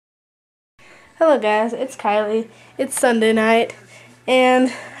Hello guys, it's Kylie. It's Sunday night,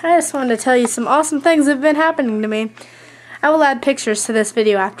 and I just wanted to tell you some awesome things that have been happening to me. I will add pictures to this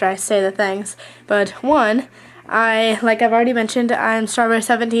video after I say the things, but one, like I've already mentioned, I'm Strawberry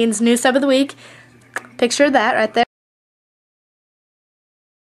 17's new sub of the week. Picture of that right there.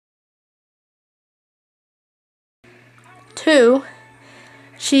 Two,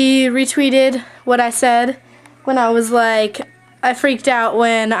 she retweeted what I said when I was like, I freaked out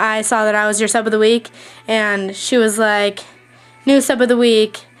when I saw that I was your sub of the week, and she was like, new sub of the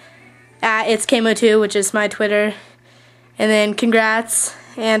week at It's THANKYOUUU, which is my Twitter, and then congrats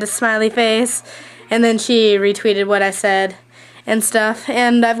and a smiley face, and then she retweeted what I said and stuff,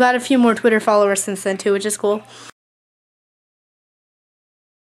 and I've got a few more Twitter followers since then too, which is cool.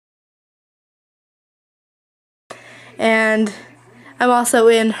 And I'm also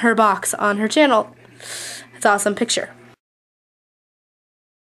in her box on her channel. It's an awesome picture.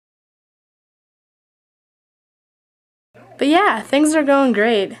 But yeah, things are going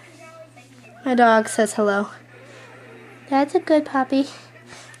great. My dog says hello. That's a good puppy.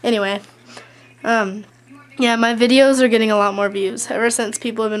 Anyway, yeah, my videos are getting a lot more views ever since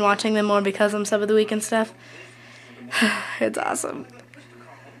people have been watching them more because I'm sub of the week and stuff. It's awesome.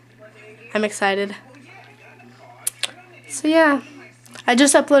 I'm excited. So yeah, I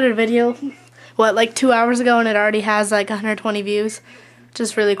just uploaded a video, like 2 hours ago, and it already has like 120 views, which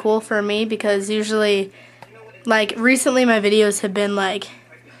is really cool for me because usually, like, recently my videos have been like,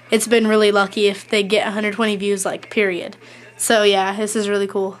 it's been really lucky if they get 120 views, like, period. So yeah, this is really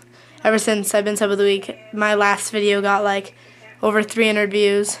cool. Ever since I've been sub of the week, my last video got like over 300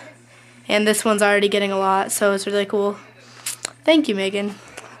 views, and this one's already getting a lot, so it's really cool. Thank you, Megan.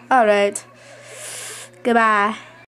 Alright. Goodbye.